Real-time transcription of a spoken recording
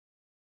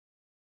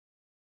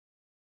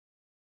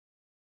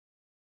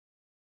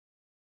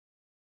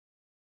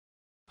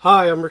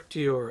Hi, I'm Rick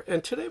Dior,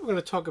 and today we're going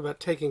to talk about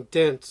taking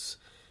dents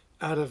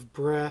out of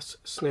brass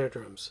snare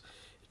drums.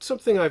 It's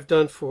something I've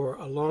done for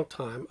a long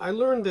time. I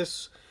learned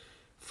this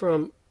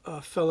from a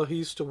fellow who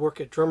used to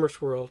work at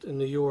Drummers World in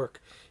New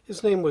York.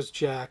 His name was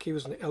Jack. He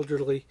was an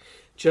elderly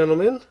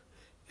gentleman,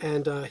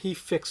 and he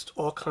fixed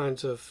all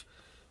kinds of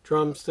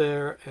drums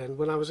there. And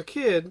when I was a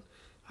kid,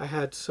 I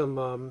had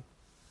some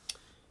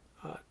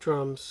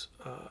drums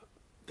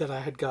that I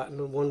had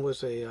gotten. One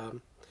was a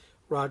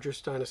Rogers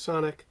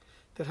Dynasonic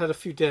that had a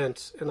few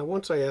dents, and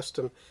once I asked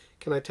him,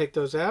 can I take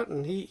those out,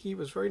 and he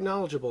was very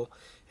knowledgeable,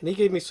 and he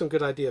gave me some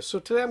good ideas. So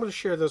today I'm going to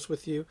share those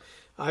with you.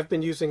 I've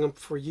been using them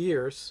for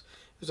years.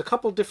 There's a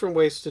couple different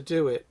ways to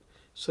do it,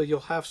 so you'll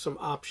have some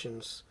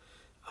options,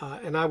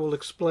 and I will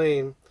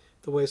explain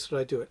the ways that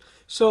I do it.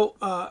 So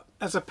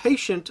as a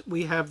patient,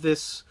 we have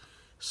this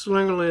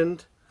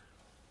Slingerland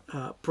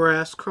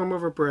brass, chrome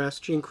over brass,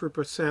 Gene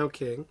Krupa Sound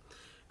King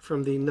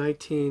from the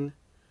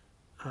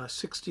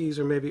 1960s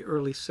or maybe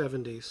early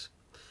 70s.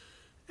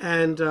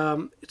 And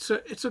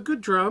it's a good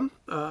drum.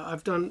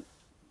 I've done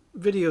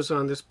videos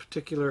on this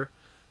particular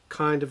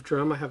kind of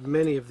drum. I have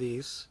many of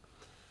these,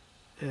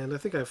 and I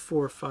think I have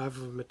 4 or 5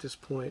 of them at this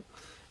point.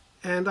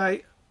 And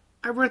I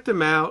rent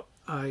them out.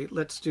 I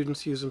let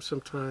students use them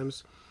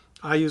sometimes.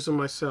 I use them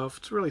myself.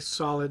 It's a really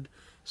solid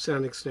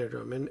sounding snare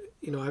drum. And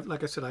you know,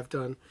 like I said, I've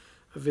done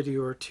a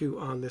video or 2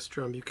 on this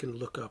drum. You can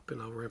look up,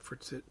 and I'll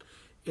reference it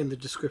in the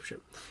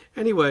description.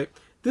 Anyway,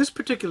 this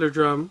particular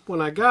drum, when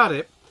I got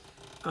it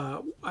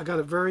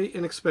very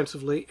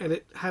inexpensively, and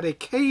it had a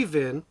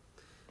cave-in.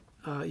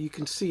 You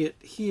can see it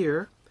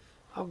here.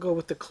 I'll go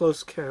with the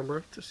close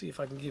camera to see if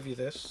I can give you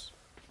this.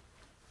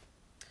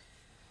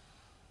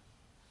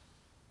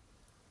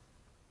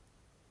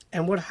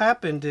 And what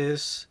happened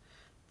is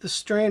the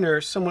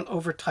strainer, someone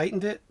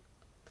over-tightened it,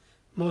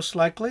 most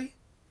likely,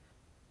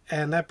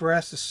 and that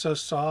brass is so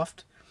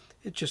soft,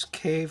 it just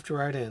caved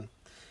right in.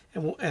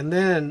 And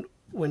then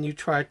when you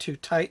try to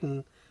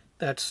tighten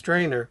that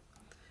strainer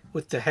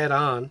with the head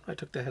on, I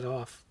took the head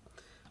off,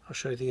 I'll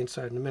show you the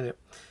inside in a minute,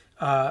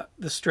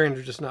 the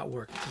strainer does not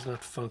work, it does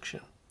not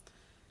function,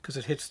 because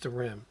it hits the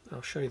rim.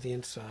 I'll show you the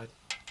inside.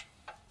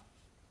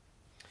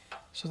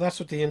 So that's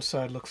what the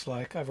inside looks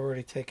like. I've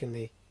already taken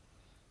the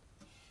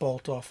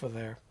bolt off of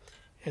there,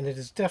 and it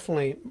is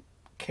definitely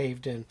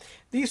caved in.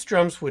 These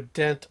drums would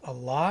dent a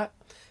lot.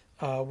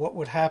 What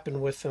would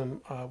happen with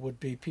them would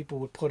be people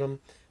would put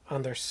them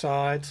on their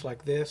sides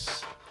like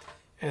this,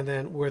 and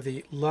then where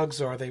the lugs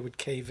are, they would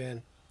cave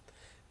in.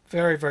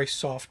 Very, very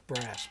soft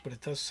brass, but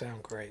it does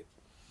sound great.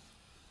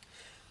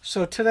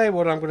 So today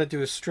what I'm going to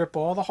do is strip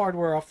all the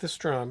hardware off this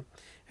drum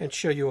and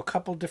show you a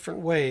couple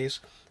different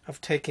ways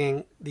of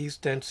taking these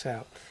dents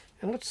out.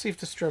 And let's see if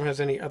this drum has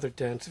any other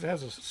dents. If it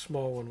has a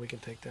small one, we can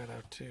take that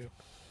out too.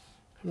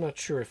 I'm not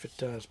sure if it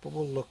does, but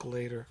we'll look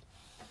later.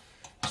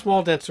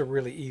 Small dents are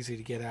really easy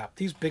to get out.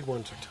 These big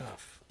ones are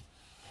tough.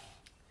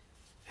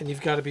 And you've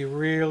got to be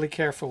really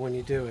careful when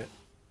you do it.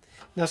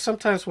 Now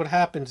sometimes what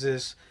happens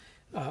is,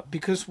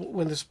 because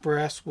when this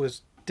brass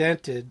was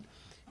dented,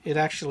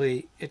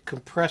 it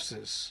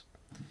compresses,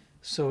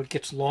 so it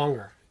gets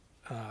longer,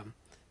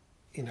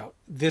 you know,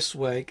 this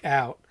way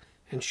out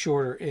and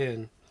shorter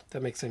in, if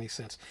that makes any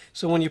sense.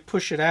 So when you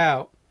push it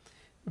out,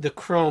 the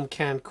chrome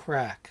can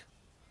crack.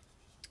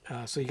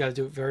 So you got to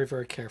do it very,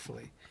 very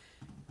carefully.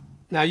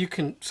 Now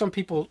some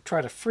people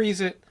try to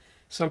freeze it.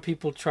 Some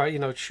people try, you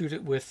know, shoot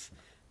it with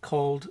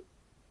cold,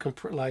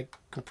 like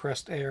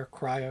compressed air,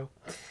 cryo.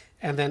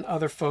 And then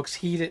other folks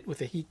heat it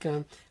with a heat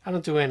gun. I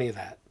don't do any of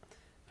that.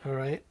 All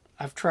right?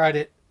 I've tried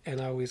it,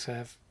 and I always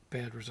have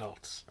bad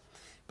results.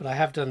 But I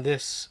have done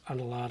this on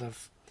a lot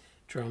of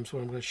drums, what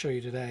I'm going to show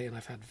you today, and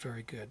I've had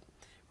very good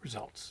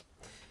results.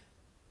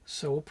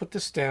 So we'll put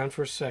this down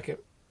for a second.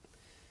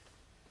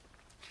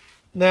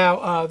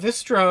 Now,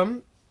 this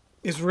drum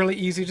is really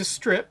easy to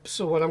strip,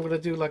 so what I'm going to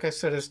do, like I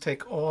said, is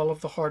take all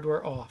of the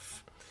hardware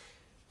off.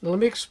 Now let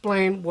me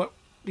explain what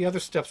the other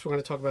steps we're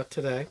going to talk about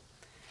today.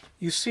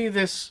 You see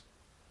this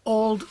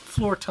old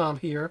floor tom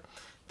here.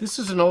 This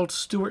is an old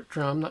Stewart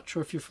drum. Not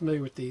sure if you're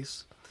familiar with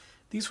these.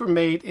 These were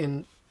made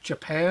in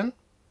Japan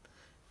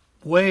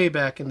way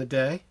back in the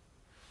day,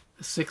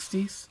 the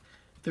 60s.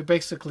 They're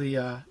basically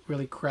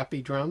really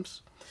crappy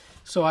drums.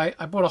 So I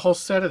bought a whole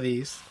set of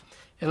these,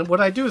 and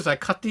what I do is I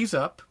cut these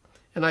up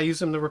and I use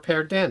them to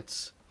repair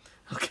dents.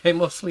 Okay,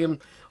 mostly in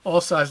all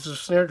sizes of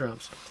snare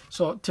drums.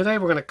 So today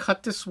we're going to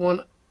cut this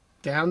one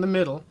down the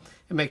middle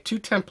and make 2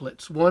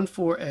 templates, one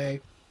for a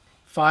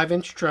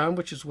 5-inch drum,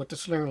 which is what the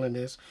Slingerland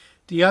is,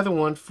 the other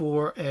one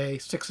for a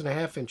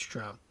 6.5-inch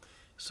drum.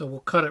 So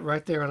we'll cut it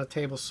right there on a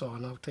table saw,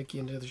 and I'll take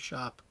you into the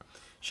shop,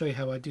 show you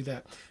how I do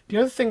that. The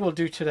other thing we'll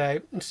do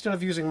today, instead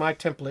of using my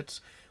templates,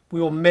 we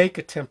will make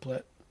a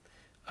template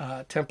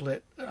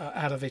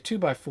out of a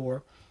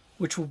 2x4,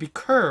 which will be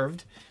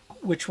curved,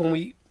 which when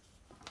we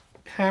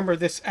hammer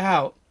this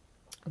out,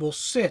 will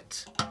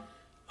sit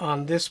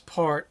on this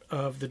part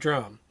of the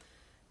drum,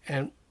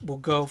 and will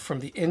go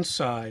from the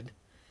inside,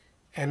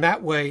 and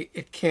that way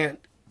it can't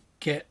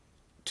get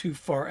too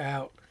far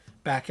out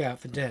back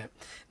out the dent.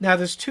 Now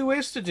there's two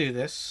ways to do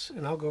this,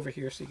 and I'll go over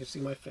here so you can see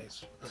my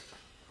face.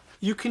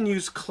 You can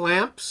use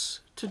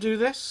clamps to do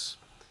this.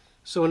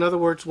 So in other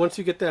words, once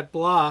you get that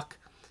block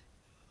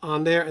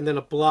on there and then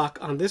a block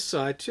on this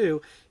side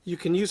too, you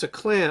can use a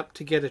clamp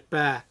to get it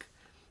back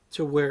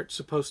to where it's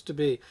supposed to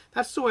be.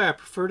 That's the way I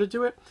prefer to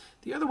do it.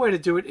 The other way to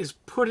do it is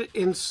put it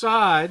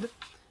inside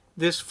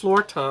this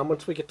floor tom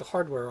once we get the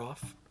hardware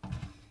off,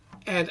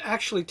 and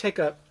actually take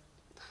a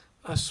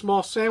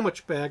small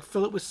sandwich bag,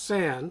 fill it with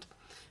sand,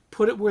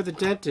 put it where the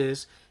dent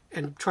is,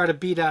 and try to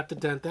beat out the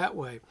dent that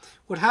way.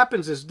 What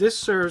happens is this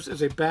serves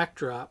as a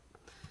backdrop,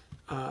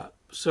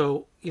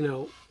 so you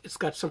know it's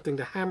got something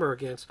to hammer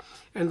against,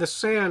 and the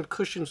sand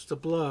cushions the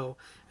blow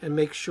and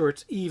makes sure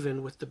it's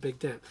even with the big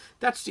dent.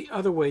 That's the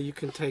other way you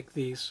can take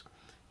these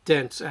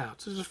dents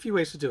out. So there's a few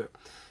ways to do it.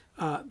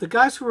 The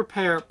guys who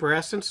repair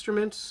brass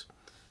instruments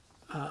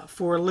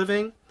for a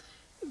living,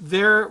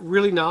 they're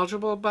really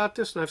knowledgeable about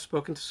this, and I've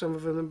spoken to some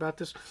of them about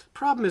this.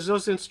 Problem is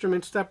those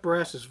instruments, that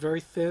brass is very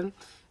thin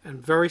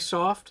and very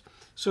soft,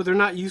 so they're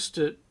not used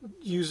to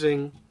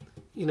using,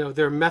 you know,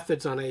 their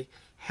methods on a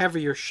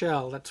heavier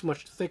shell that's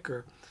much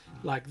thicker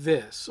like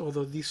this,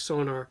 although these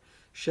sonar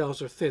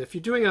shells are thin. If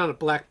you're doing it on a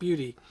Black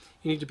Beauty,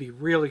 you need to be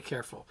really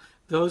careful.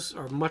 Those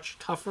are much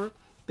tougher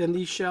than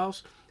these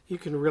shells. You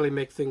can really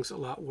make things a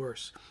lot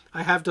worse.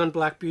 I have done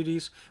Black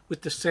Beauties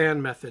with the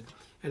sand method,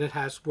 and it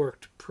has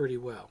worked pretty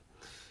well.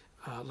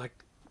 Like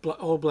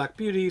old Black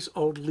Beauties,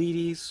 old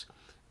Leedies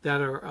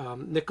that are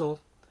nickel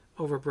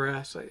over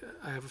brass.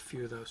 I have a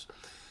few of those.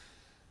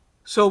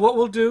 So what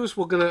we'll do is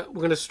we're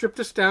gonna strip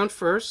this down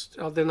first.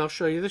 Then I'll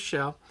show you the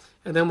shell,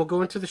 and then we'll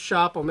go into the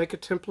shop. I'll make a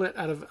template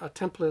out of a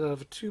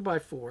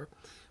 2x4.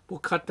 We'll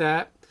cut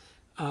that,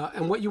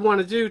 and what you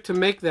want to do to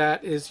make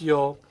that is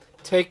you'll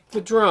take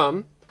the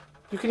drum.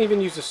 You can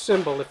even use a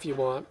cymbal if you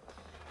want.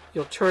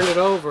 You'll turn it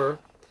over,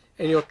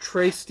 and you'll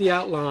trace the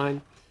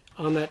outline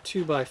on that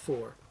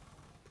 2x4.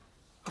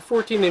 A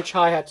 14-inch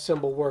hi-hat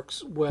cymbal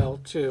works well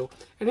too.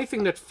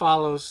 Anything that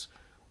follows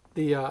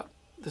the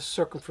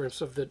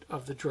circumference of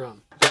the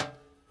drum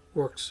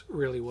works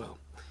really well.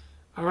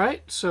 All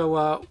right,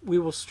 so we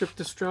will strip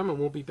this drum and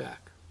we'll be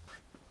back.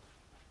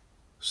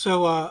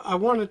 So I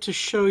wanted to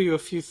show you a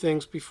few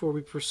things before we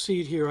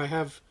proceed here. I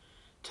have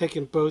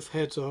taken both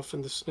heads off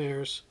and the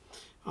snares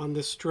on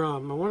this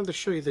drum. I wanted to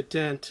show you the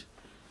dent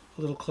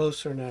a little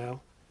closer now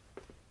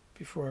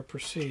before I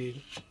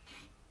proceed.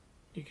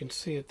 You can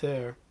see it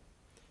there.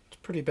 It's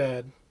pretty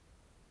bad.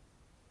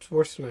 It's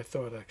worse than I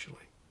thought,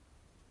 actually.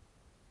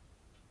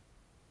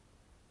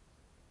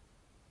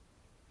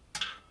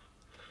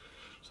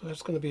 So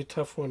that's going to be a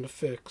tough one to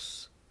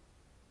fix.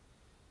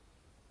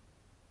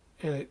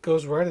 And it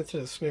goes right into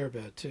the snare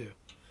bed, too.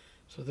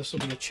 So this will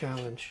be a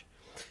challenge.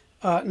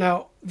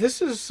 Now, this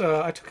is,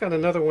 I took out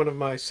another one of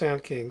my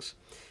Sound Kings.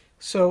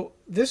 So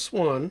this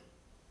one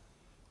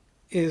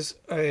is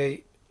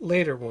a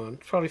later one,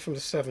 probably from the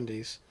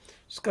 70s.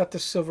 It's got the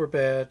silver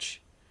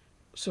badge.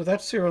 So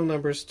that serial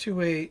number is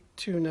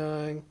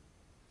 2829.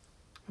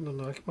 I don't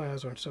know, my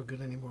eyes aren't so good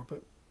anymore,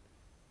 but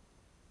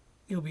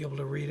you'll be able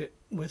to read it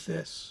with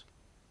this.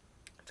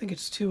 I think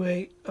it's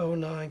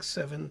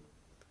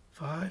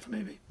 280975,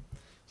 maybe.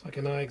 It's like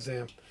an eye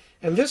exam.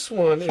 And this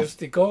one is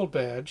the gold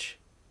badge,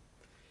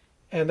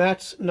 and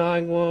that's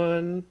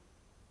 91. I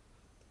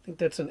think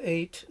that's an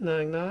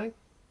 899.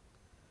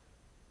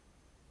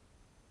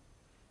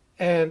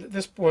 And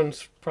this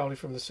one's probably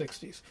from the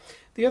 60s.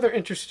 The other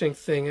interesting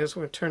thing is,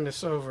 we're going to turn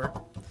this over.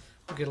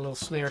 We'll get a little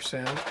snare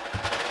sound.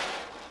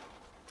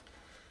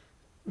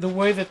 The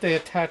way that they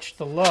attached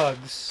the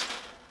lugs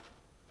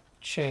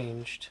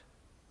changed.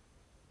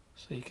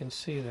 So you can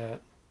see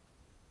that.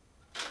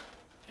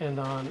 And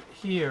on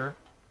here,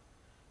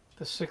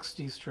 the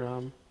 60s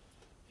drum,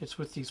 it's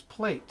with these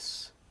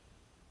plates,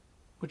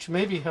 which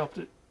maybe helped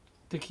it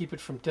to keep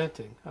it from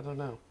denting. I don't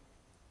know.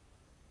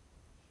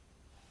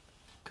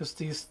 Because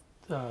this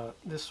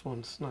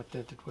one's not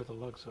dented where the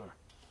lugs are.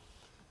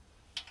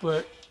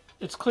 But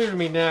it's clear to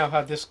me now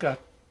how this got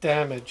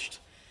damaged.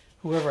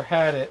 Whoever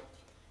had it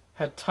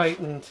had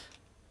tightened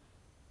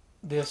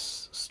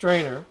this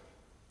strainer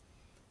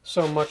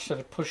so much that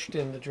it pushed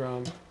in the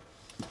drum.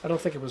 I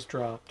don't think it was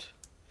dropped.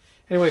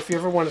 Anyway, if you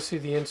ever want to see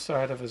the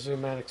inside of a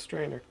Zoom-matic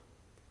strainer,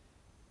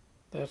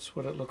 that's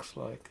what it looks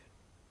like.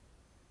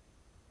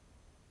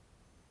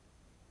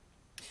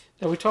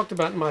 Now, we talked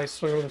about in my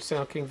Slingerland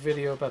Sound King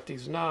video about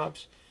these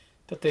knobs,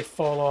 that they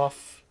fall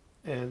off,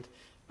 and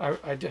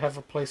I have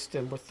replaced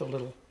them with the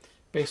little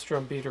bass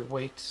drum beater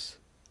weights.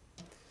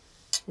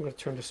 I'm going to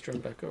turn this drum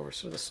back over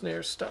so the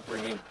snares stop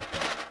ringing.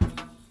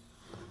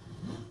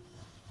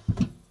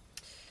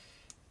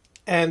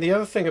 And the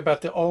other thing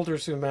about the older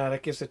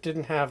Zoom-matic is it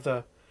didn't have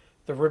the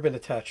ribbon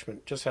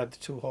attachment, just had the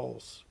two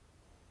holes.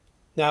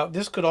 Now,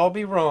 this could all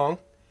be wrong,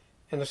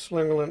 and a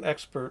Slingerland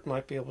expert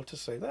might be able to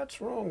say, that's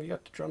wrong, you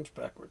got the drums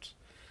backwards,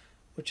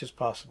 which is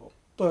possible.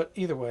 But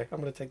either way, I'm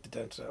going to take the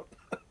dents out.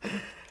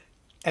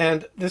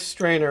 And this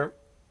strainer,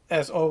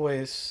 as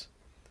always,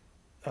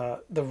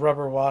 the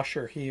rubber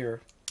washer here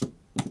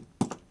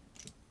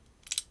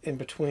in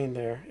between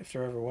there, if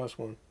there ever was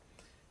one,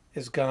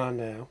 is gone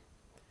now.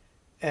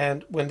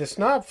 And when this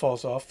knob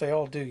falls off, they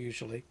all do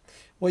usually,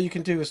 what you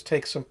can do is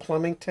take some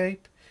plumbing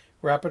tape,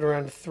 wrap it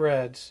around the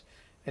threads,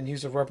 and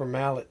use a rubber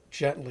mallet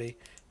gently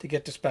to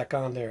get this back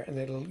on there, and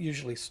it'll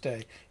usually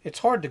stay. It's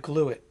hard to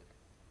glue it.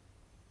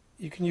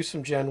 You can use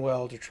some Gen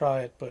Weld to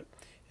try it, but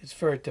it's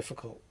very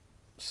difficult.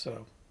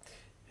 So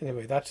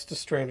anyway, that's the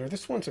strainer.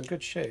 This one's in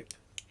good shape.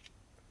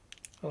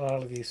 A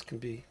lot of these can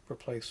be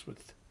replaced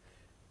with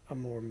a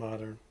more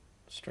modern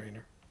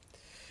strainer.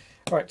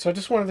 All right, so I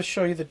just wanted to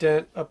show you the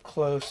dent up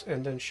close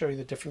and then show you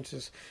the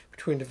differences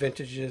between the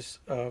vintages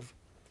of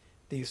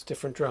these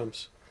different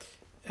drums.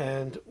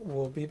 And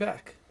we'll be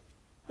back.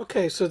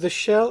 Okay, so the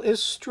shell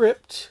is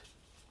stripped.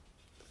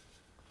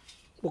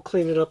 We'll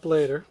clean it up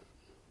later.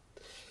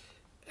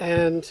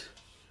 And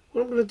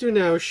what I'm going to do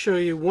now is show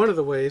you one of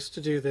the ways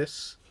to do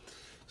this.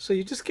 So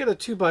you just get a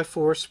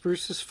 2x4,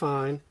 spruce is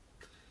fine.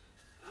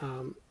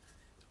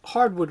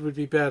 Hardwood would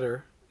be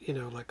better, you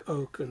know, like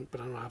oak,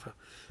 but I don't have a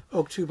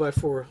oak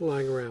 2x4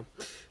 lying around.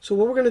 So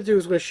what we're going to do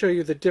is we're going to show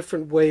you the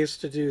different ways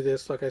to do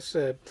this, like I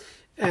said.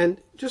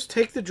 And just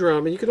take the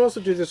drum, and you can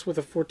also do this with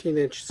a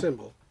 14-inch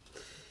cymbal.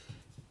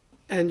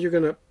 And you're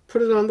going to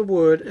put it on the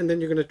wood, and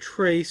then you're going to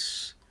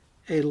trace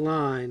a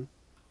line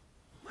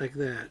like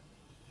that.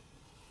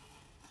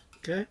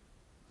 Okay?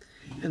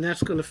 And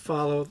that's going to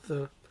follow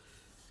the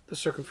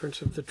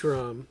circumference of the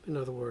drum, in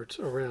other words,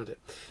 around it.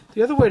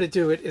 The other way to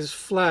do it is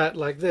flat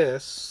like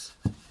this,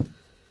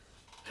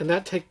 and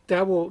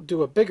that will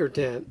do a bigger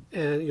dent,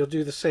 and you'll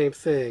do the same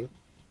thing.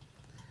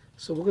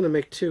 So we're going to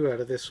make two out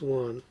of this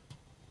one.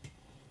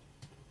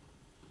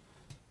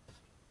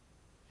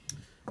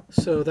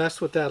 So that's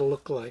what that'll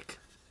look like.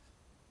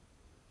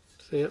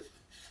 See it?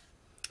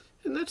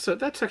 And that's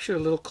actually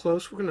a little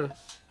close. We're gonna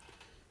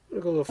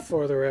go a little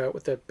farther out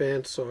with that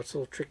bandsaw. It's a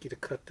little tricky to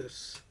cut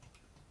this.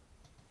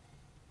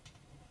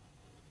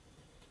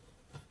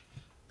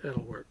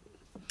 That'll work.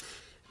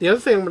 The other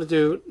thing I'm going to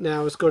do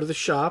now is go to the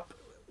shop.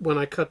 When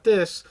I cut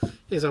this,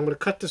 is I'm going to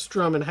cut this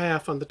drum in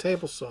half on the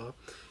table saw.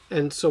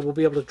 And so we'll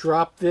be able to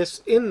drop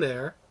this in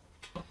there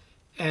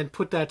and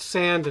put that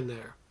sand in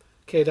there.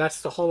 Okay,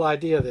 that's the whole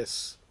idea of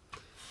this.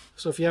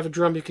 So if you have a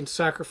drum you can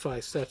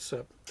sacrifice, that's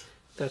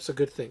a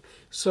good thing.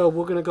 So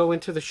we're going to go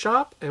into the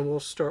shop and we'll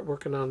start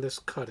working on this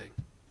cutting.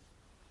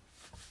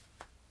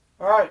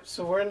 Alright,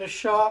 so we're in the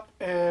shop,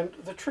 and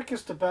the trick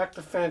is to back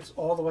the fence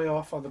all the way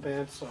off on the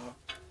bandsaw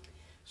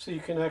so you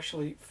can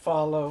actually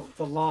follow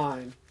the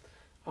line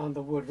on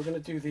the wood. We're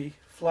going to do the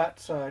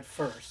flat side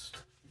first.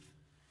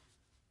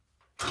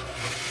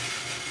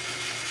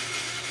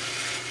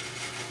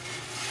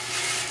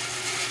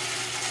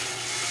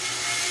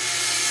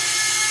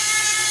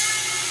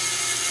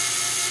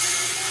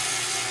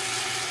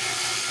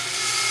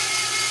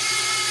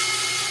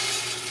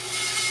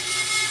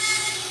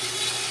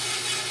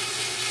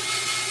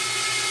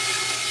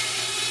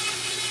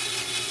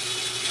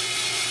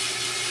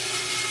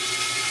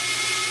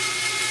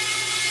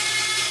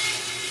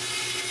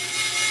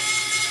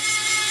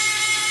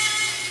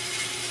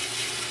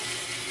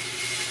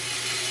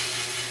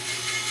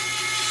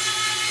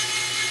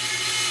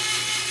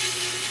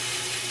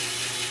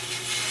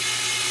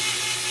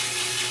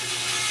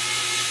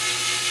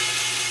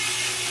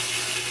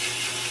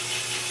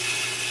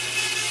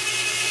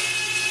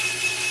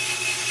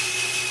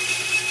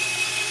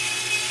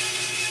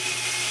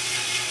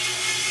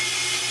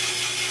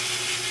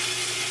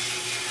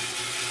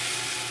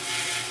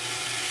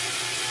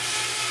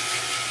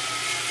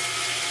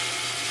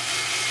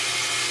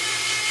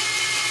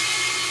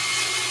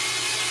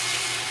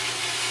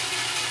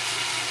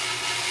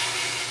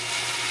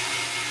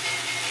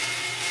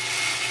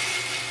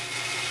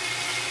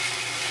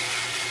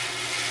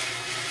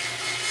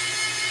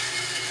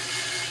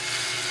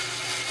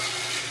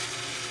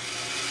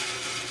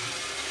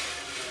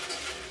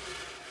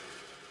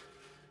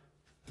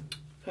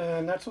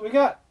 And that's what we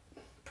got.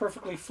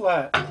 Perfectly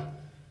flat.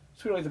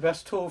 It's really the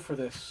best tool for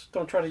this.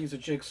 Don't try to use a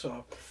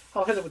jigsaw.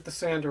 I'll hit it with the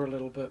sander a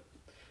little bit.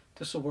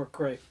 This will work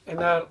great. And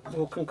that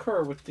will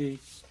concur with the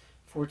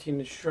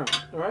 14-inch drum.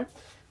 Alright?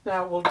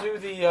 Now we'll do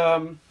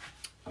the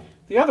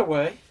other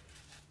way,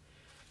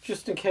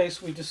 just in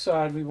case we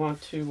decide we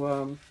want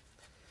to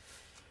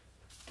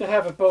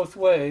have it both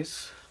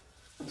ways.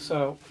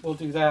 So we'll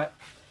do that.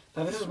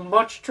 Now this is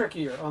much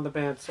trickier on the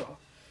bandsaw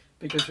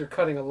because you're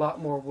cutting a lot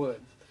more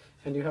wood.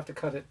 And you have to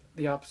cut it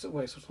the opposite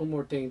way, so it's a little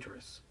more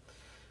dangerous.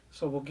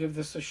 So we'll give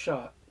this a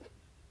shot.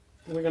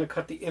 And we're going to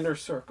cut the inner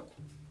circle.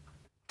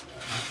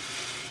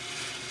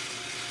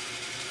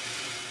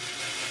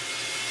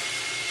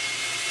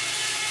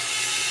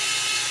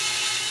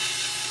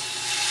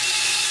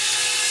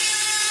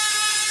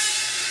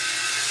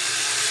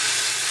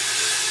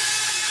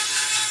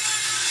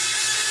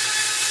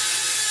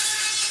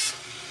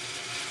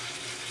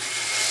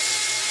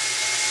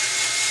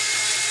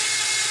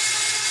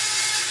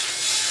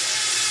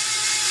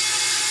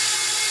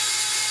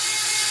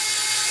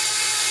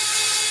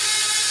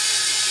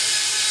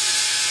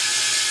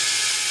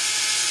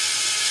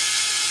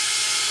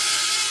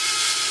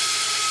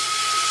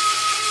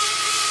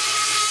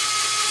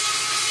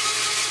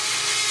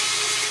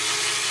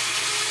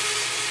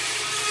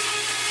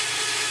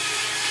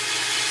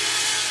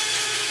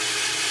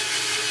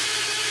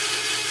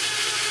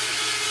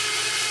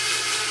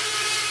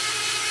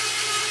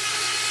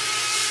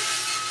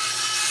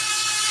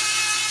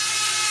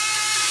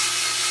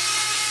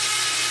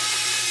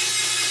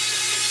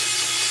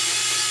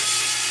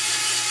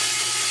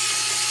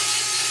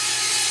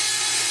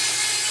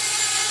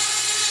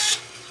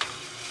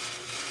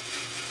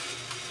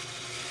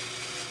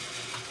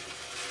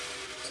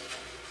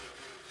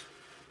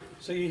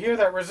 So you hear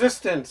that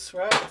resistance,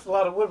 right? It's a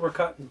lot of wood we're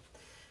cutting.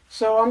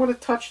 So I'm going to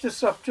touch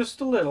this up just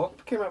a little.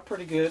 It came out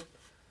pretty good.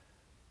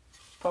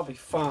 Probably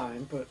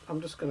fine, but I'm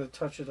just going to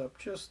touch it up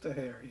just a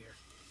hair here.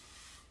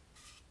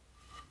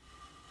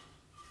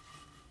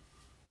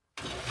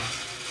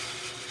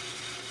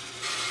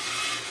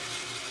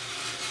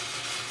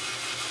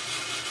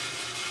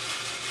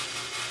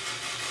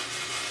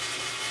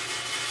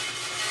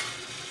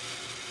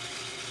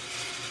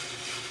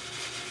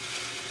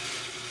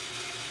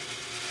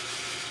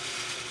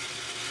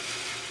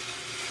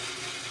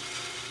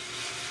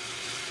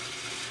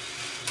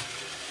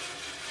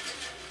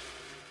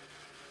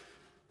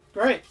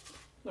 Great.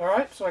 All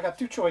right, so I got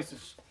two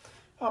choices.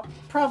 I'll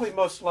probably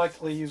most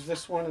likely use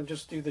this one and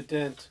just do the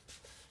dent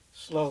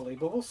slowly,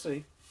 but we'll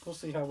see. We'll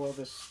see how well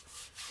this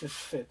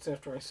fits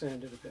after I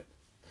sand it a bit.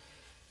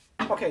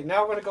 Okay,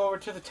 now we're going to go over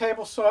to the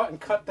table saw and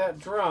cut that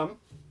drum.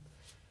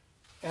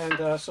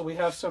 And so we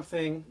have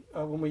something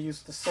when we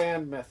use the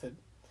sand method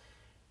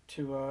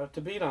to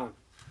beat on.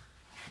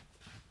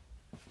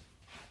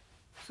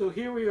 So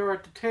here we are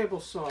at the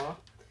table saw,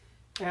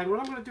 and what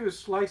I'm going to do is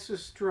slice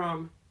this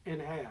drum in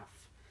half.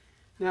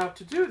 Now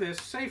to do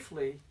this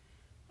safely,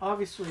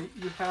 obviously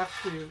you have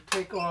to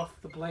take off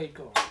the blade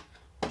guard,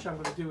 which I'm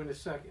going to do in a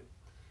second.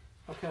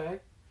 Okay,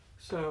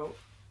 so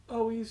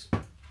always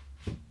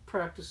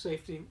practice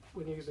safety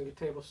when you're using a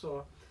table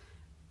saw.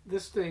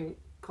 This thing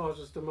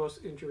causes the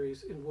most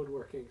injuries in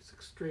woodworking. It's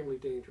extremely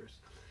dangerous.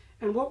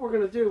 And what we're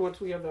going to do once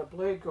we have that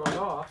blade guard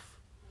off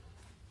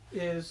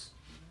is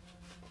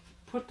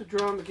put the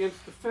drum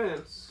against the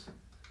fence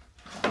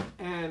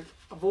and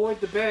avoid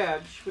the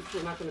badge, which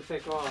we're not going to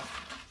take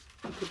off.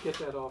 You could get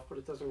that off, but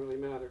it doesn't really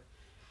matter.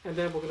 And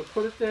then we're going to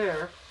put it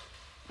there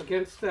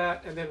against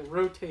that and then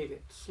rotate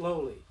it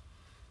slowly.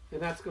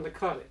 And that's going to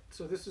cut it.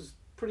 So this is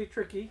pretty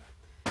tricky.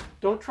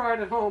 Don't try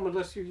it at home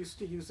unless you're used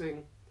to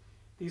using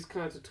these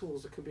kinds of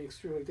tools. It can be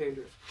extremely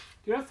dangerous.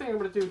 The other thing I'm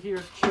going to do here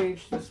is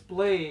change this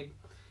blade.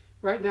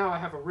 Right now I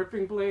have a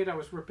ripping blade. I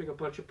was ripping a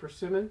bunch of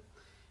persimmon.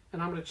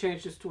 And I'm going to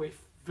change this to a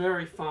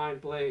very fine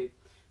blade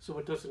so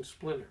it doesn't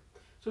splinter.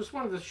 So I just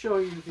wanted to show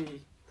you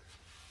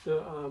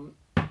the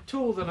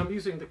tool that I'm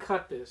using to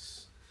cut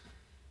this.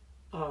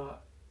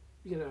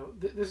 You know,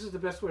 this is the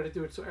best way to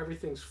do it so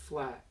everything's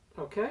flat.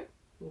 Okay,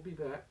 we'll be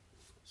back.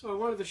 So I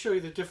wanted to show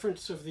you the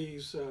difference of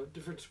these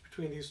difference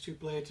between these two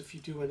blades if you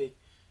do any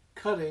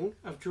cutting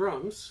of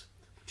drums,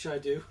 which I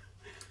do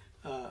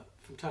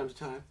from time to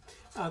time.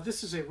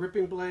 This is a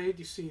ripping blade.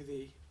 You see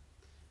the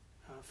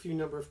few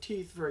number of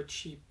teeth, very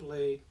cheap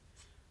blade.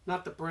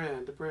 Not the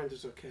brand. The brand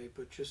is okay,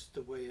 but just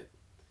the way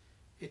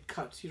it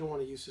cuts. You don't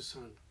want to use this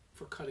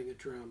for cutting a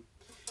drum.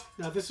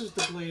 Now this is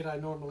the blade I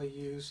normally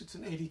use. It's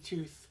an 80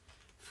 tooth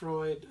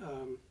Freud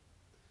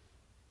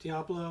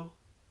Diablo.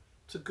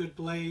 It's a good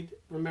blade.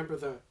 Remember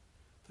the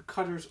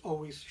cutters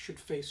always should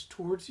face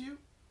towards you.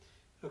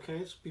 Okay,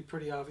 it's be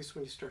pretty obvious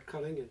when you start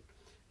cutting and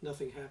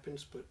nothing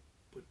happens but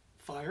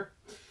fire.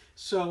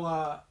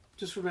 So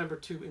just remember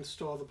to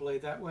install the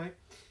blade that way.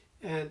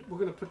 And we're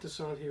going to put this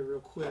on here real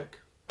quick.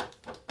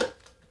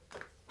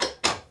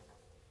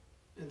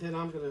 And then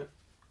I'm going to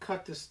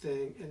cut this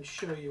thing and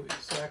show you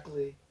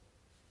exactly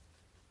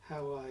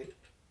how I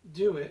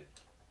do it.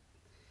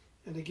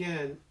 And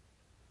again,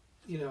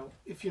 you know,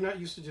 if you're not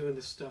used to doing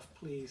this stuff,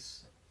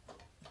 please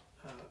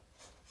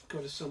go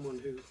to someone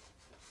who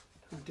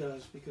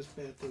does, because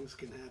bad things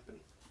can happen.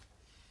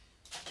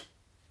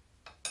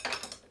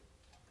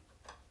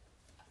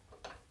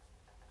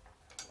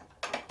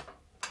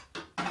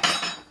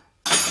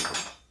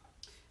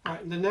 All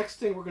right, and the next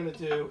thing we're going to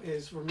do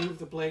is remove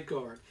the blade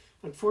guard.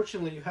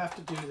 Unfortunately, you have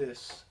to do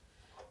this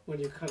when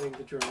you're cutting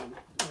the drum,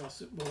 or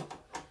else it won't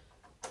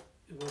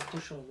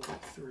push all the way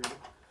through.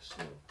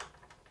 So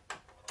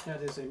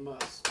that is a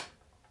must.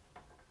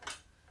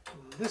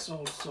 This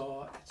old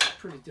saw, it's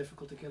pretty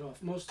difficult to get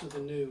off. Most of the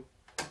new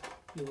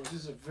ones. This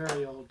is a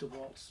very old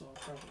DeWalt saw,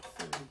 probably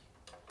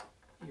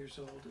 30 years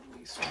old at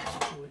least at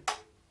this point.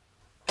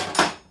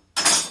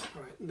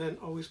 All right, and then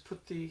always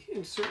put the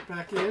insert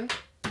back in.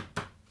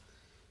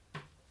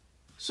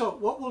 So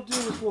what we'll do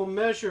is we'll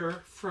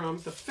measure from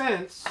the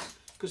fence,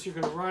 because you're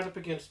going to ride up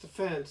against the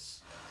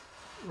fence,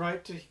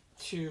 right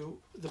to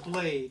the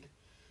blade,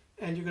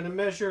 and you're going to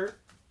measure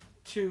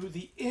to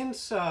the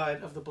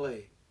inside of the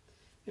blade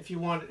if you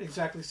want it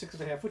exactly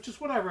 6.5, which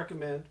is what I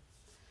recommend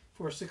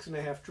for a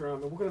 6.5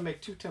 drum. And we're going to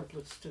make two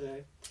templates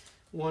today,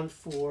 one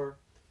for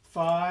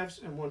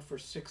 5s and one for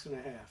 6.5.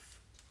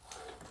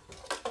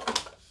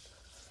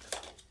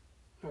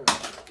 All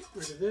right, get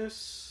rid of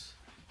this.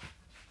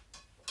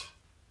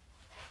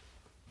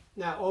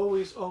 Now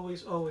always,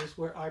 always, always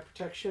wear eye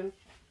protection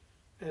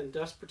and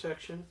dust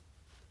protection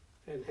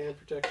and hand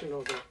protection,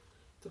 although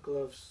the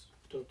gloves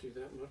don't do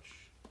that much.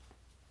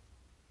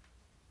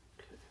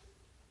 Okay.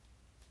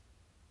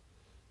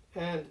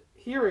 And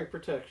hearing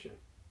protection,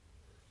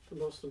 the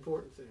most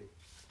important thing.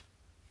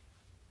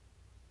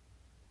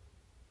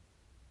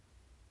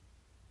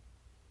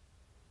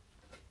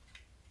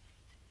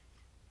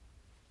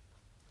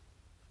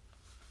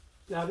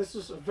 Now this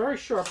is a very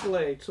sharp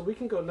blade, so we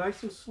can go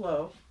nice and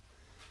slow.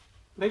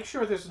 Make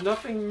sure there's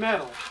nothing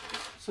metal.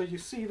 So you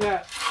see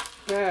that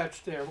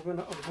badge there. We're going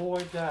to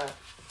avoid that.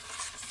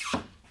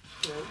 So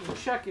we'll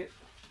check it,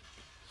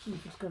 see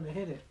if it's going to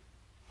hit it.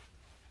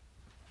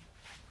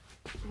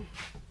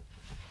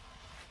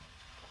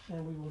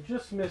 And we will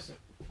just miss it.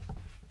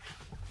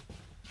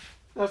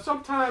 Now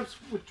sometimes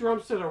with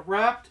drums that are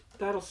wrapped,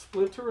 that'll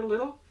splinter a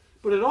little,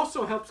 but it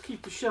also helps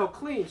keep the shell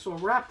clean. So a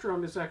wrapped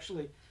drum is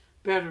actually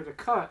better to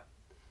cut.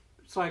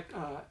 It's like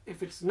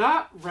if it's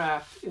not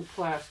wrapped in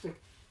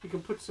plastic, you can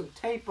put some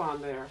tape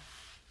on there,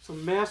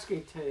 some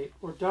masking tape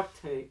or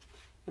duct tape,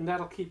 and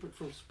that'll keep it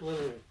from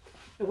splintering.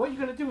 And what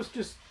you're going to do is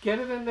just get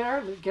it in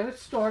there, get it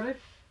started,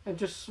 and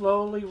just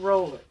slowly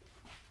roll it.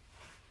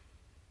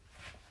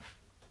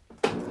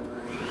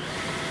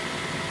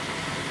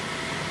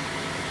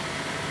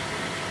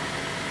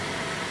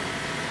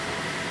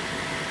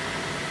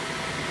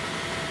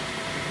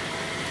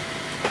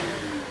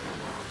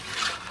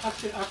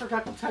 Actually, I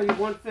forgot to tell you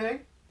one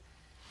thing.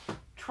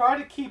 Try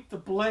to keep the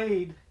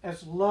blade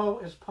as low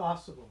as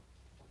possible.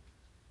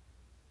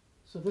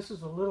 So this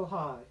is a little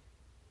high.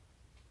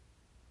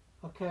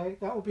 Okay,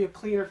 that will be a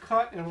cleaner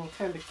cut and will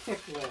tend to kick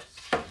less.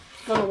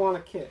 It's going to want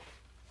to kick.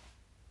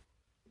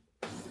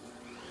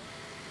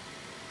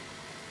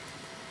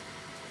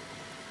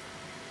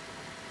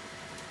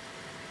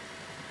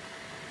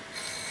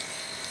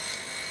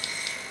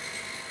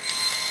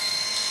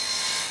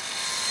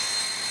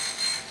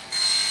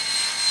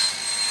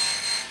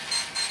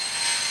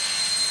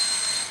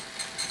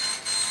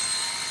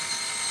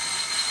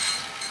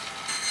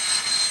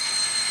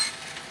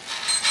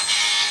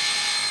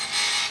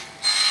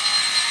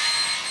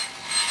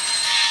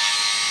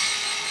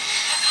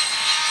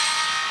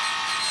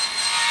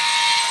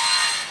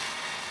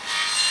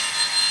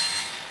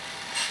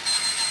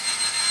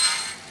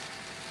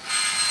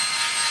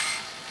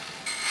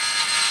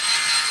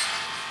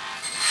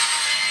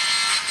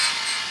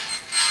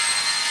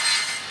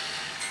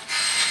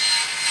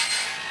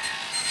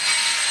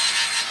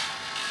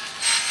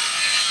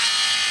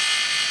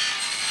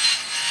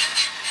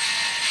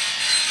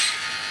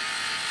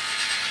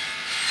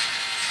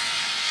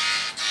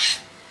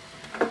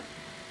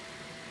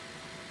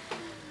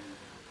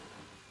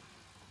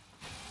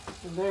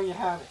 And there you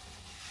have it.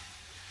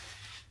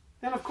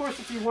 Then of course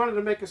if you wanted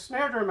to make a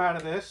snare drum out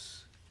of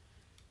this,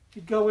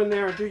 you'd go in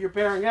there and do your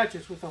bearing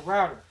edges with a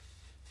router.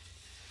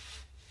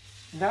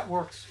 And that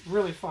works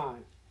really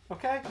fine.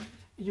 Okay?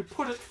 You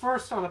put it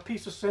first on a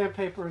piece of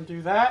sandpaper and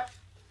do that,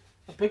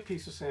 a big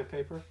piece of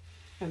sandpaper,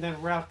 and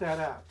then route that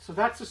out. So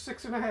that's a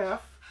 6.5.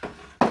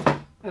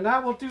 And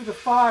now we'll do the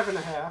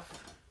 5.5.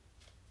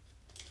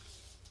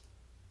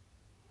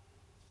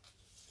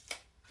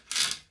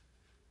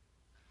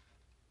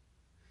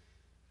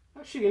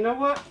 Actually, you know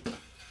what?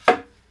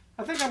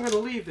 I think I'm going to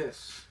leave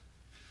this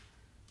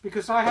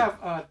because I have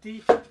a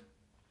deep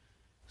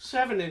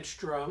 7-inch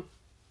drum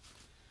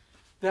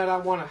that I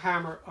want to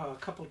hammer a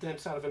couple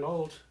dents out of an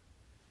old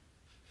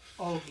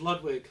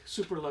Ludwig,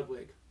 Super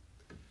Ludwig.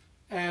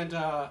 And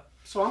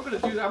so I'm going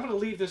to do that. I'm going to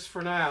leave this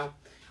for now.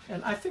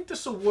 And I think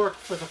this will work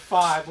for the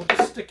 5. We'll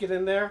just stick it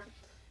in there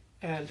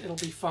and it'll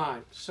be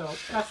fine. So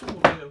that's what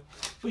we'll do.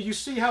 But you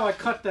see how I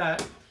cut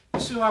that. You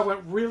see how I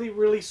went really,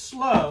 really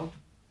slow.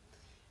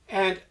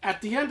 And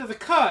at the end of the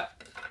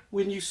cut,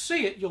 when you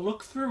see it, you'll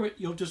look through it,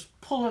 you'll just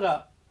pull it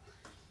up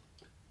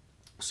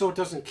so it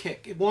doesn't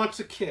kick. It wants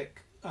to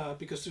kick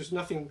because there's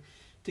nothing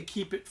to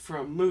keep it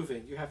from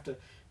moving. You have to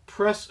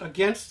press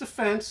against the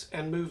fence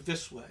and move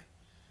this way.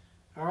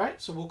 All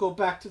right, so we'll go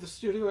back to the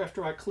studio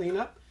after I clean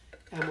up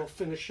and we'll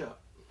finish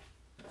up.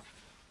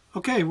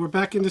 Okay, we're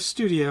back in the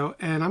studio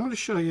and I'm going to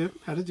show you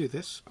how to do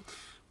this.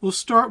 We'll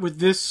start with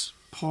this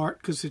part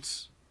because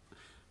it's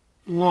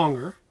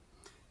longer.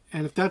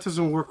 And if that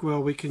doesn't work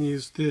well, we can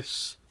use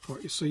this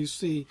part. So you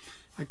see,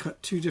 I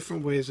cut 2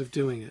 different ways of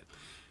doing it.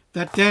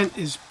 That dent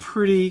is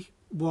pretty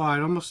wide,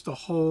 almost the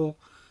whole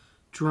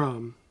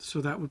drum. So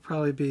that would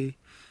probably be,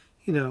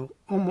 you know,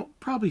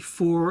 probably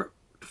 4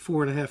 to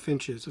 4.5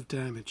 inches of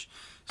damage.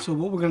 So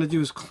what we're going to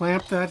do is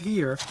clamp that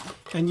here.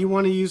 And you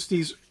want to use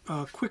these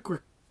quick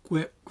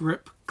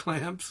grip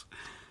clamps.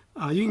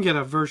 You can get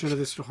a version of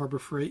this at Harbor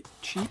Freight,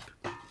 cheap.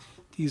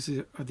 These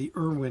are the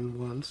Irwin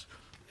ones.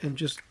 And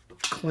just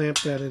clamp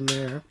that in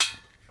there.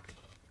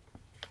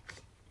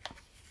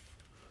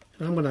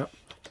 And I'm going to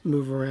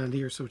move around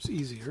here so it's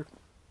easier.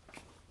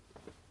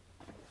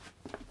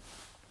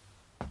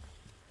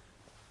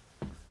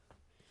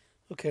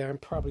 Okay, I'm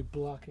probably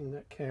blocking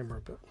that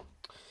camera, but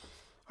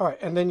alright,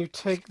 and then you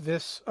take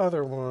this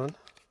other one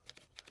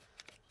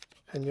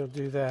and you'll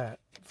do that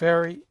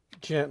very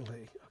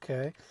gently,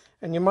 okay?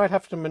 And you might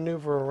have to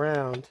maneuver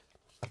around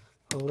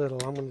a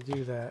little. I'm going to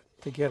do that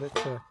to get it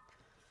to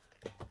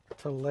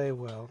lay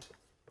well.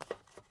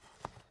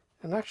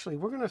 And actually,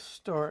 we're going to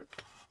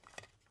start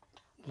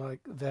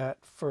like that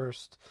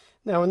first.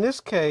 Now, in this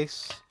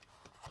case,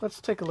 let's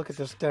take a look at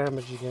this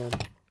damage again.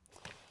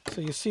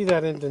 So you see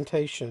that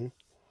indentation,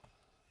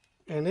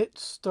 and it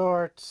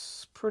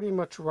starts pretty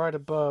much right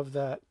above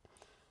that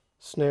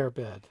snare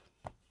bed.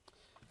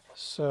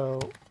 So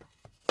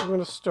we're going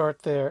to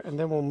start there, and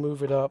then we'll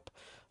move it up.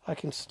 I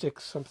can stick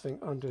something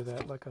under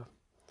that, like a,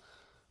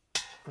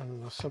 I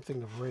don't know,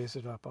 something to raise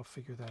it up. I'll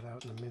figure that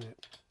out in a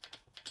minute.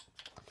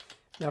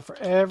 Now for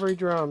every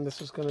drum,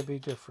 this is going to be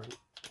different,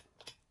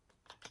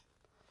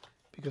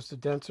 because the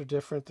dents are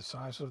different, the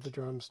size of the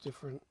drum is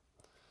different.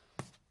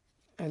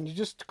 And you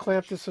just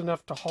clamp this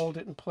enough to hold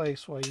it in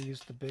place while you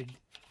use the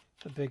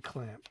big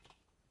clamp.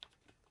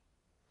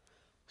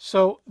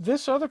 So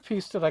this other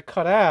piece that I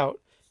cut out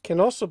can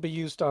also be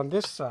used on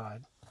this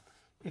side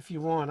if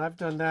you want. I've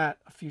done that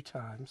a few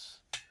times.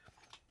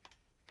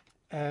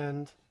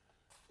 And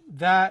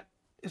that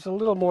is a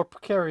little more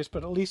precarious,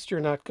 but at least you're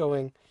not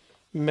going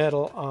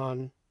metal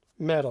on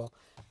metal.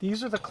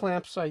 These are the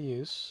clamps I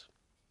use.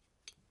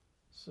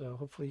 So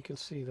hopefully you can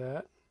see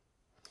that.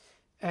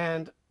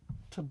 And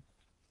to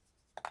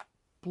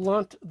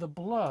blunt the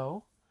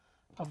blow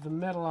of the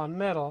metal on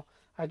metal,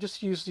 I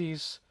just use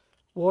these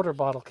water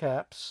bottle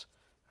caps,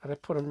 and I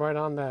put them right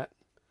on that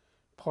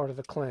part of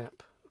the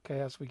clamp, okay,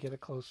 as we get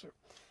it closer.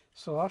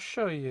 So I'll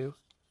show you,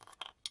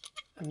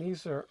 and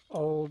these are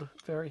old,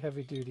 very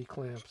heavy-duty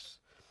clamps.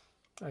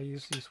 I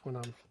use these when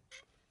I'm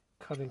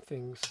cutting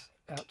things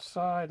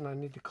outside and I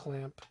need to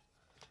clamp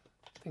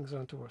things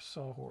onto a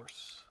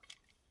sawhorse.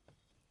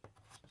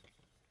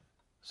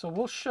 So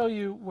we'll show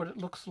you what it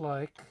looks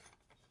like.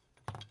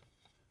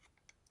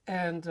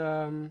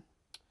 And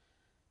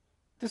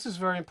this is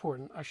very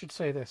important. I should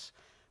say this.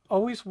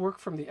 Always work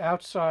from the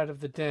outside of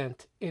the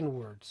dent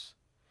inwards.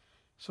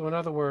 So in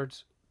other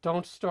words,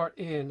 don't start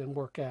in and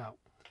work out.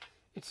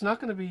 It's not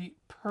going to be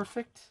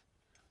perfect,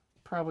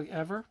 probably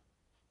ever,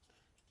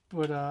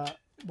 but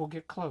we'll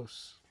get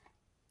close.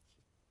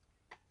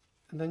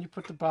 And then you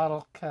put the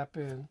bottle cap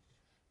in,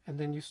 and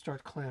then you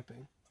start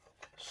clamping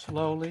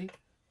slowly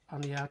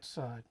on the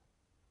outside,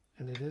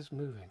 and it is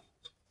moving.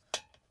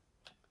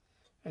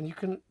 And you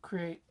can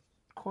create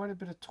quite a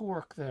bit of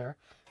torque there,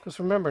 because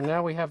remember,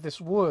 now we have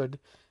this wood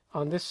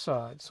on this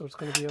side, so it's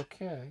going to be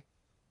okay.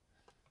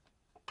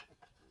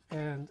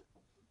 And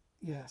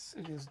yes,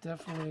 it is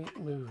definitely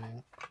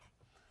moving.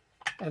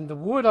 And the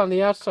wood on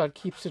the outside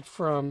keeps it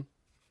from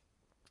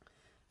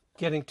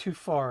getting too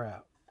far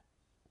out.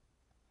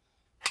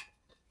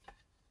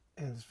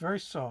 And it's very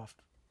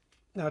soft.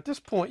 Now at this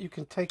point you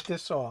can take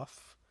this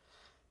off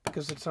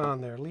because it's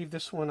on there. Leave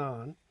this one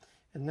on,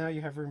 and now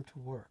you have room to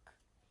work.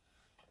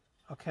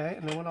 Okay,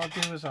 and then what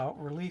I'll do is I'll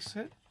release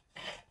it.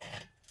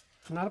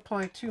 I'm not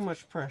applying too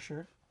much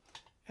pressure,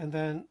 and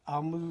then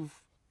I'll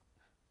move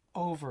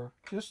over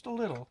just a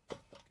little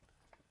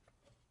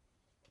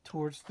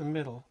towards the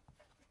middle.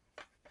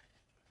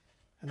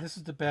 And this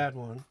is the bad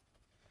one.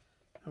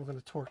 I'm going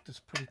to torque this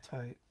pretty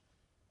tight.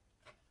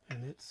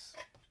 And it's,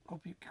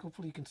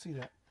 hopefully you can see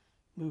that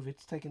move.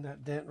 It's taking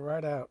that dent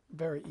right out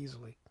very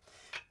easily.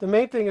 The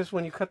main thing is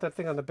when you cut that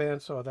thing on the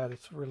bandsaw that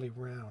it's really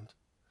round,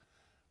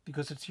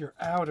 because it's your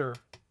outer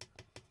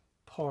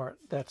part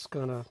that's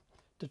going to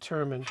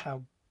determine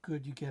how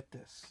good you get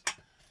this.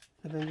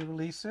 And then you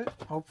release it.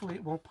 Hopefully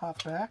it won't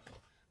pop back,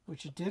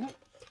 which it didn't.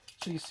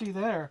 So you see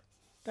there,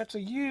 that's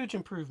a huge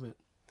improvement.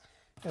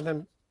 And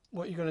then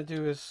what you're going to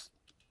do is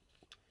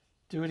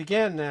do it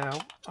again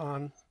now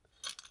on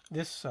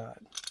this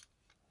side.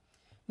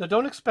 Now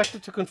don't expect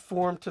it to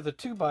conform to the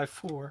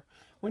 2x4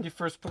 when you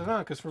first put it on,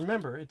 because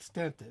remember, it's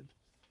dented.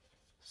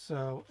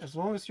 So as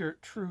long as you're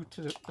true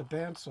to the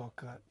bandsaw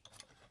cut,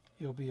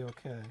 you'll be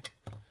okay.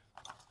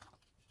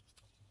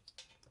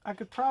 I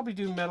could probably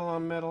do metal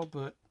on metal,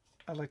 but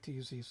I like to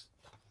use these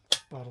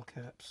bottle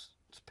caps.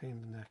 It's a pain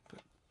in the neck, but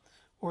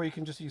or you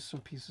can just use some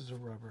pieces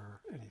of rubber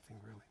or anything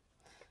really.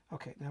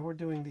 Okay, now we're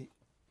doing the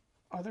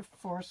other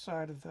far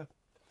side of the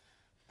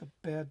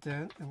bad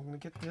dent, and we're going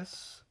to get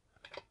this,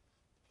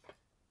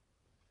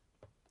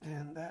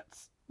 and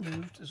that's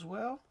moved as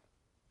well.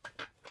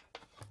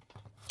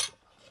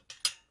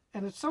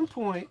 And at some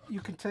point you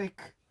can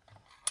take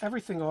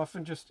everything off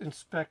and just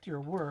inspect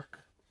your work.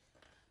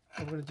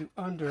 I'm going to do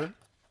under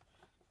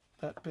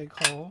that big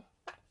hole,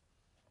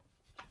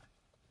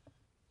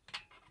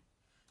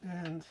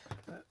 and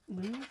that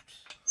moved.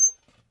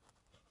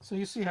 So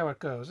you see how it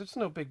goes. It's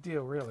no big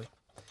deal really.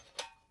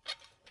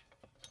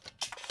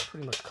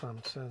 Pretty much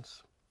common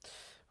sense.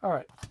 All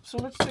right, so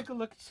let's take a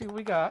look and see what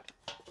we got.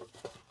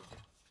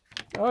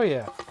 Oh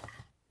yeah,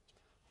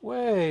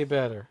 way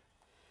better.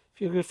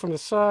 If you look at it from the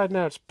side,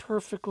 now it's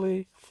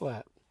perfectly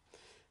flat.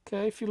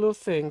 Okay, a few little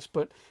things,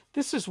 but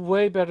this is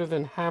way better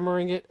than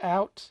hammering it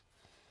out.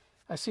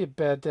 I see a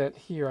bad dent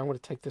here. I'm going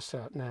to take this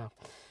out now.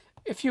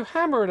 If you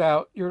hammer it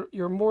out,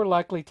 you're more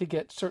likely to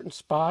get certain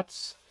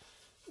spots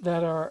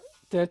that are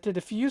dented.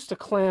 If you use the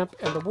clamp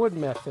and the wood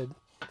method,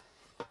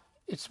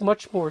 it's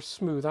much more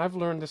smooth. I've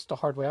learned this the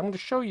hard way. I'm going to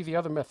show you the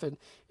other method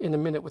in a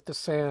minute with the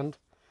sand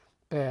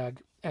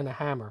bag and a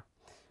hammer.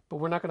 But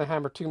we're not going to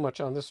hammer too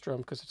much on this drum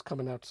because it's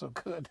coming out so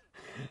good.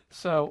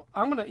 So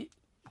I'm going to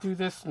do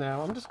this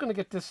now. I'm just going to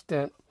get this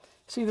dent.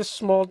 See this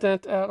small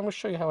dent out? I'm going to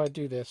show you how I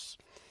do this.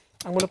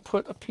 I'm going to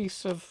put a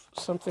piece of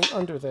something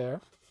under there,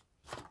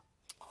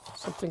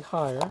 something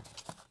higher.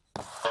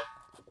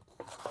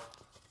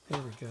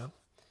 There we go.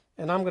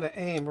 And I'm going to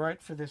aim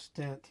right for this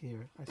dent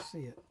here. I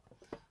see it.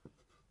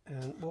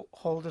 And we'll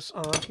hold this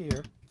on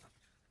here.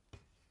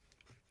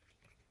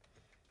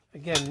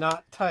 Again,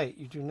 not tight.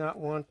 You do not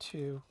want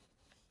to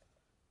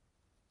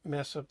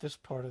mess up this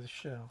part of the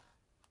shell.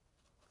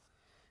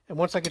 And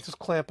once I get this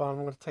clamp on,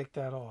 I'm going to take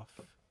that off.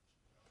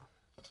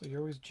 So you're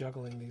always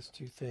juggling these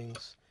two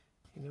things.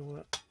 You know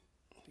what?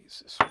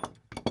 Use this one.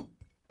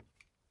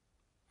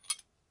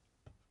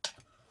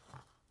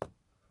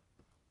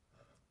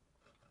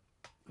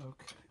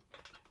 Okay.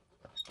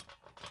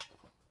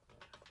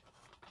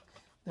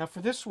 Now for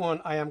this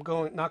one, I am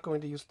not going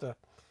to use the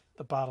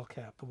bottle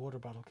cap, the water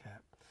bottle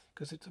cap,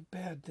 because it's a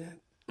bad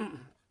dent.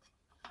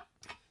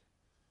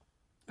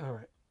 All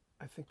right,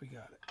 I think we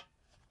got it.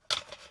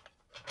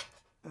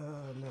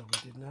 No,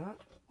 we did not.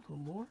 A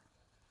little more.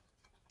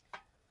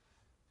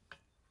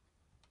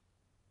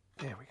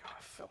 There we go.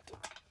 I felt it.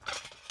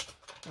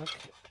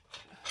 Okay.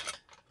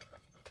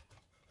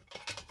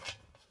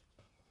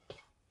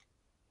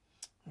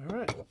 All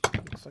right.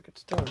 Looks like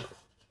it's done.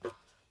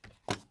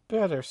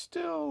 Better.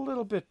 Still a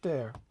little bit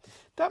there.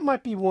 That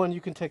might be one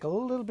you can take a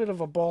little bit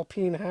of a ball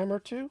peen hammer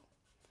to.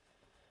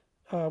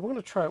 We're going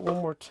to try it one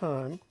more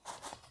time.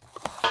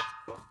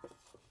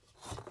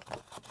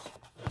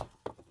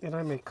 And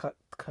I may cut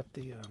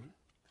the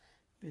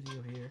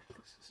video here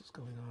because this is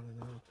going on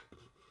and on.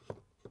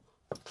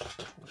 I'm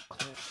going to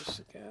clamp this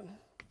again.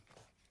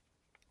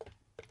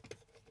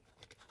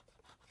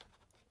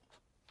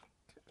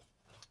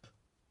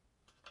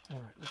 All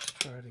right, let's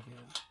try it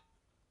again.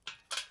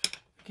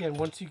 Again,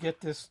 once you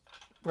get this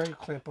regular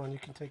clamp on, you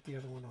can take the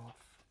other one off.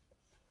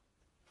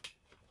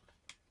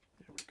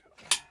 There we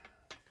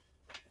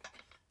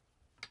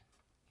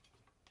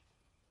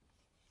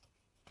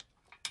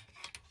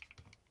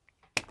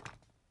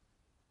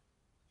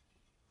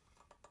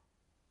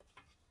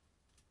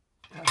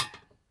go.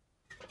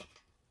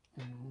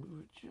 And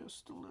move it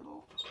just a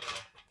little.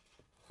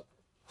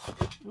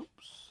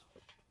 Oops.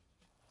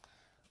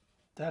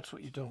 That's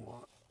what you don't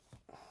want.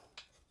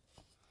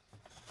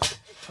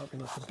 Probably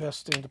not the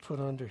best thing to put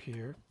under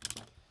here.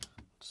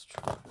 Let's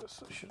try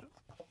this. I should have.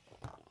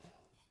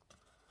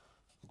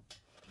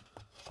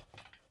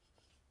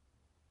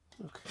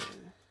 Okay.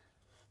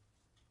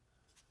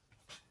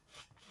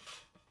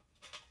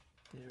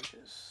 There it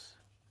is.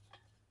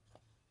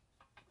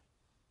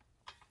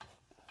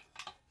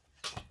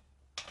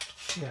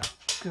 Yeah,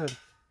 good.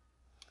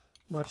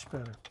 Much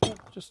better.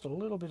 Just a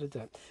little bit of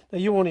dent. Now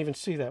you won't even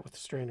see that with the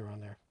strainer on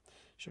there.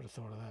 Should have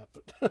thought of that,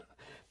 but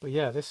but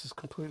yeah, this is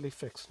completely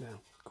fixed now.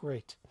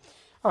 Great.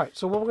 All right,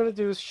 so what we're going to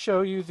do is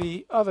show you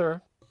the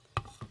other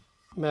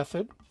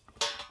method,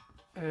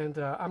 and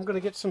I'm going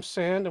to get some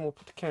sand, and we'll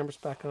put the cameras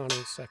back on in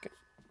a second.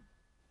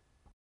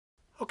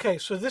 Okay,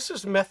 so this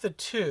is method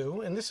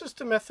 2, and this is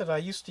the method I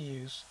used to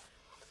use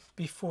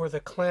before the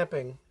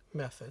clamping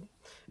method,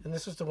 and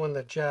this is the one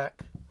that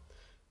Jack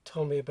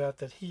told me about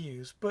that he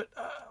used. But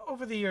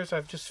over the years,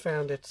 I've just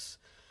found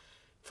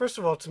first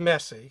of all, it's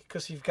messy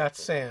because you've got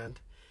sand.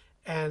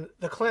 And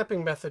the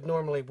clamping method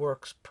normally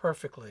works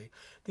perfectly.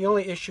 The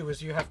only issue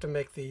is you have to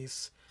make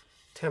these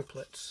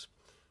templates,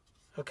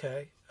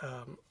 okay?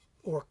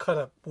 Or cut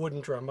a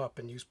wooden drum up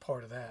and use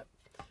part of that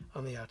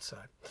on the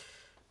outside.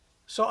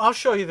 So I'll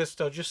show you this,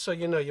 though, just so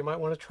you know. You might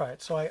want to try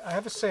it. So I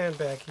have a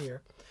sandbag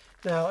here.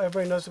 Now,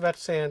 everybody knows about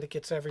sand. It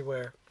gets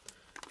everywhere.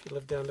 If you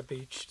live down the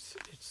beach,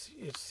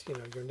 it's you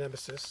know, your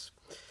nemesis.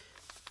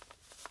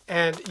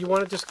 And you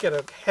want to just get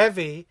a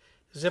heavy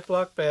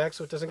Ziploc bag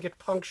so it doesn't get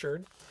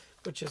punctured,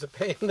 which is a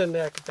pain in the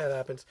neck if that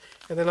happens.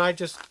 And then I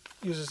just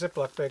use a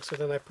Ziploc bag, so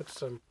then I put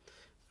some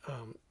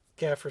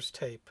gaffer's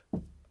tape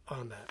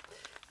on that.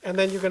 And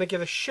then you're going to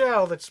get a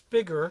shell that's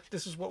bigger.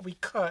 This is what we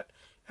cut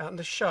out in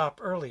the shop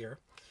earlier.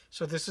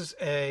 So this is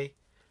a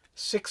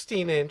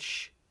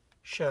 16-inch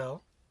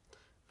shell,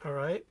 all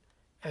right?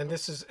 And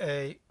this is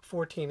a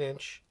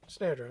 14-inch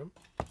snare drum.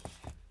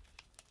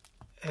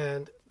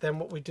 And then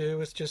what we do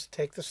is just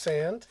take the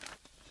sand.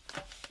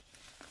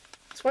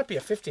 This might be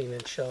a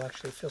 15-inch shell,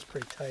 actually. It feels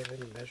pretty tight. I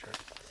didn't measure it.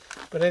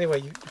 But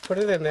anyway, you put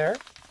it in there,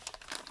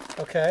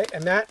 okay?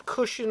 And that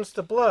cushions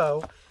the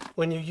blow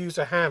when you use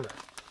a hammer.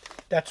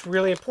 That's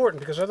really important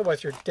because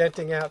otherwise you're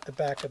denting out the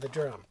back of the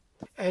drum.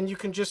 And you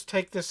can just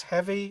take this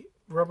heavy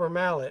rubber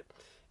mallet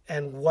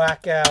and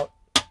whack out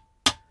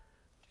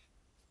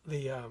the,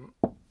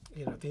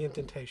 you know, the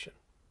indentation,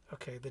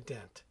 okay, the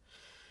dent.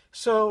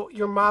 So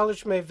your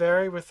mileage may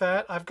vary with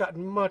that. I've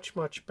gotten much,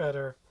 much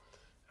better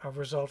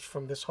results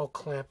from this whole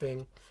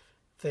clamping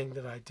thing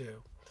that I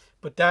do.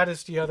 But that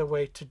is the other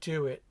way to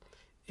do it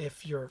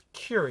if you're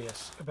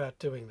curious about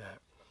doing that.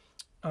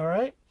 All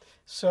right,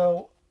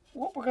 so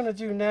what we're going to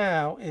do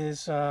now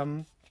is, what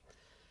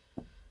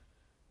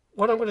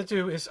I'm going to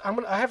do is,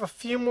 I have a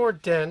few more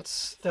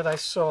dents that I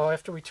saw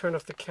after we turned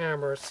off the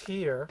cameras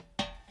here.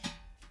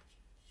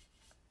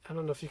 I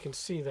don't know if you can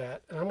see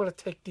that. And I'm going to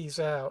take these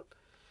out.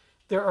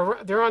 They're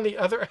on the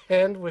other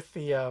end with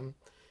the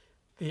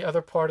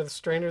other part of the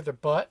strainer, the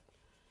butt.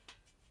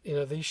 You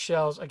know, these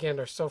shells, again,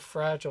 are so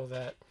fragile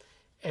that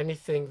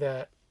anything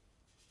that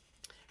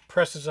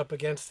presses up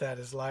against that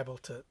is liable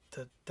to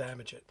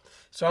damage it.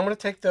 So I'm going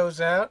to take those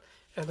out,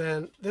 and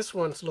then this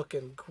one's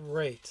looking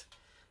great.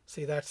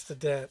 See, that's the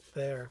dent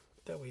there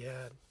that we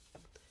had.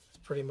 It's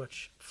pretty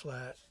much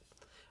flat.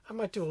 I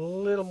might do a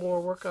little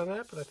more work on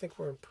that, but I think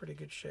we're in pretty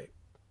good shape.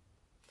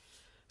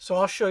 So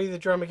I'll show you the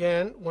drum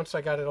again once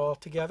I got it all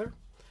together,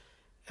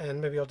 and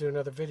maybe I'll do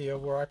another video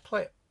where I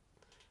play it.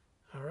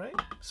 All right,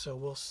 so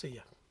we'll see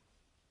you.